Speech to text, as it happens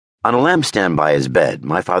On a lampstand by his bed,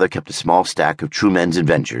 my father kept a small stack of True Men's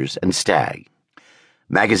Adventures and Stag,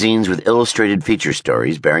 magazines with illustrated feature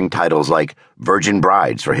stories bearing titles like Virgin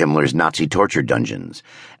Brides for Himmler's Nazi Torture Dungeons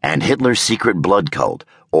and Hitler's Secret Blood Cult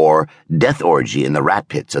or Death Orgy in the Rat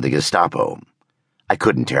Pits of the Gestapo. I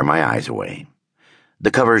couldn't tear my eyes away.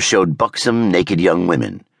 The covers showed buxom, naked young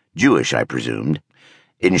women, Jewish, I presumed,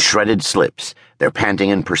 in shredded slips, their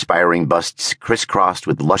panting and perspiring busts crisscrossed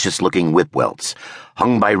with luscious-looking whip welts,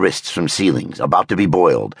 hung by wrists from ceilings, about to be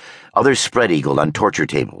boiled, others spread-eagled on torture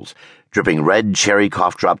tables, dripping red cherry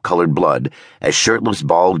cough-drop-colored blood as shirtless,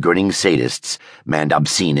 bald, grinning sadists manned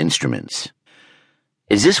obscene instruments.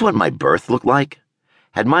 Is this what my birth looked like?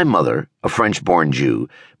 Had my mother, a French-born Jew,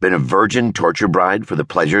 been a virgin torture bride for the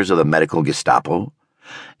pleasures of the medical Gestapo?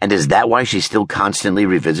 And is that why she still constantly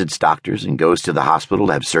revisits doctors and goes to the hospital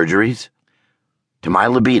to have surgeries? To my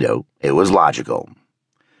libido, it was logical.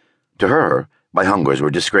 To her, my hungers were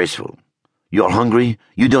disgraceful. "You're hungry?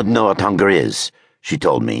 You don't know what hunger is," she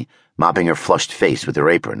told me, mopping her flushed face with her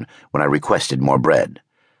apron when I requested more bread.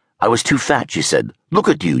 "I was too fat," she said. "Look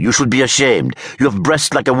at you. You should be ashamed. You have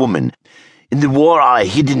breasts like a woman. In the war I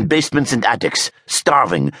hid in basements and attics,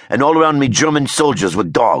 starving, and all around me German soldiers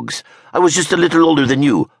with dogs. I was just a little older than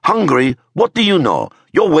you. Hungry? What do you know?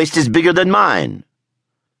 Your waist is bigger than mine."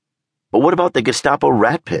 But what about the Gestapo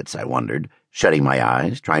rat pits, I wondered, shutting my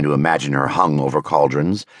eyes, trying to imagine her hung over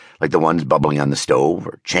cauldrons, like the ones bubbling on the stove,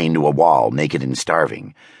 or chained to a wall, naked and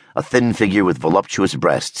starving, a thin figure with voluptuous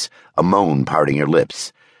breasts, a moan parting her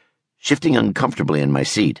lips. Shifting uncomfortably in my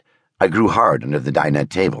seat, I grew hard under the dinette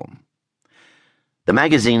table. The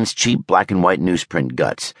magazine's cheap black-and-white newsprint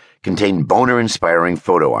guts contained boner-inspiring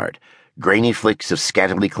photo art, grainy flicks of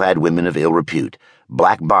scantily clad women of ill repute,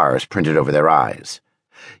 black bars printed over their eyes.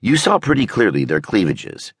 You saw pretty clearly their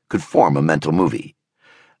cleavages, could form a mental movie.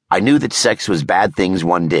 I knew that sex was bad things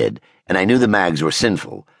one did, and I knew the mags were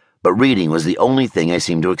sinful, but reading was the only thing I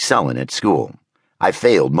seemed to excel in at school. I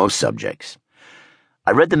failed most subjects.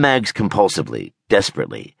 I read the mags compulsively,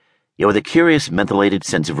 desperately, yet with a curious mentholated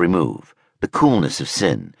sense of remove, the coolness of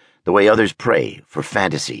sin, the way others pray, for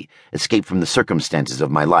fantasy, escape from the circumstances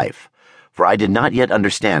of my life, for I did not yet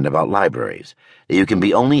understand about libraries, that you can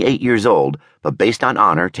be only 8 years old, but based on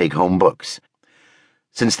honor take home books,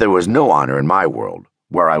 since there was no honor in my world,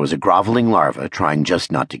 where I was a groveling larva trying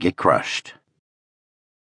just not to get crushed.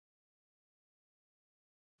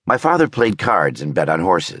 My father played cards and bet on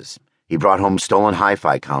horses. He brought home stolen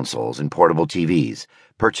hi-fi consoles and portable TVs,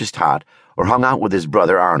 purchased hot, or hung out with his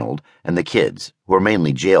brother Arnold and the kids, who were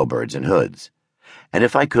mainly jailbirds in hoods. And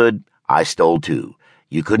if I could, I stole too.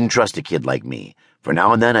 You couldn't trust a kid like me, for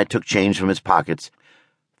now and then I took change from his pockets,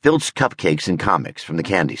 filched cupcakes and comics from the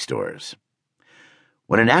candy stores.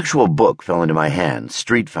 When an actual book fell into my hands,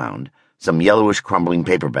 street found, some yellowish crumbling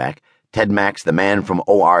paperback, Ted Mack's The Man from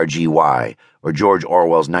ORGY, or George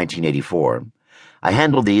Orwell's 1984, I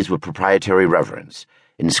handled these with proprietary reverence,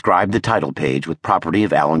 inscribed the title page with property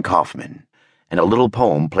of Alan Kaufman, and a little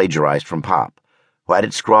poem plagiarized from Pop, who had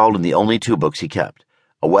it scrawled in the only 2 books he kept,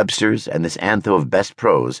 a Webster's and this antho of best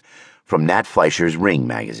prose from Nat Fleischer's Ring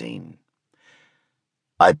magazine.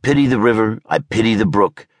 I pity the river, I pity the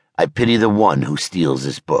brook, I pity the one who steals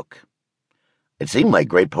this book. It seemed like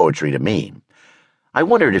great poetry to me. I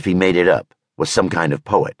wondered if he made it up, was some kind of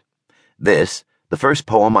poet. This, the first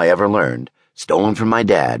poem I ever learned, stolen from my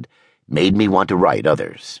dad, made me want to write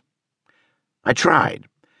others. I tried.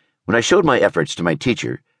 When I showed my efforts to my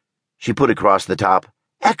teacher, she put across the top,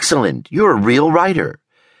 "Excellent, you're a real writer."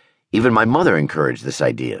 Even my mother encouraged this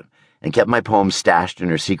idea, and kept my poems stashed in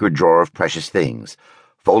her secret drawer of precious things,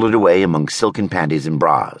 folded away among silken panties and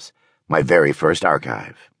bras, my very first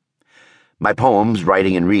archive. My poems,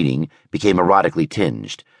 writing and reading, became erotically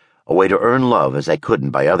tinged, a way to earn love as I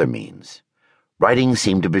couldn't by other means. Writing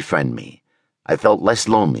seemed to befriend me. I felt less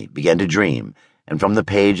lonely, began to dream, and from the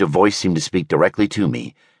page a voice seemed to speak directly to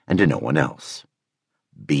me and to no one else.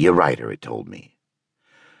 Be a writer, it told me.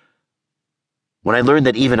 When I learned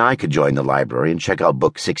that even I could join the library and check out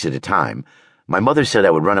books 6 at a time, my mother said I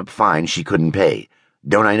would run up fines she couldn't pay.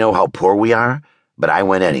 Don't I know how poor we are? But I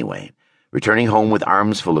went anyway, returning home with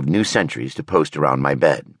arms full of new centuries to post around my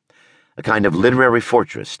bed. A kind of literary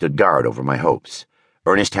fortress stood guard over my hopes.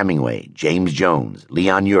 Ernest Hemingway, James Jones,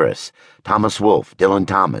 Leon Uris, Thomas Wolfe, Dylan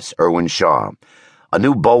Thomas, Irwin Shaw. A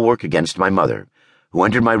new bulwark against my mother, who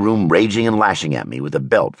entered my room raging and lashing at me with a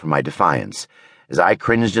belt for my defiance, as I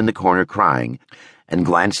cringed in the corner crying and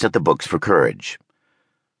glanced at the books for courage.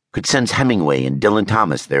 Could sense Hemingway and Dylan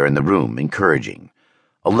Thomas there in the room, encouraging.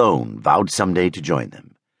 Alone, vowed someday to join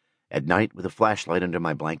them. At night, with a flashlight under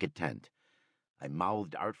my blanket tent, I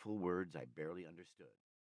mouthed artful words I barely understood.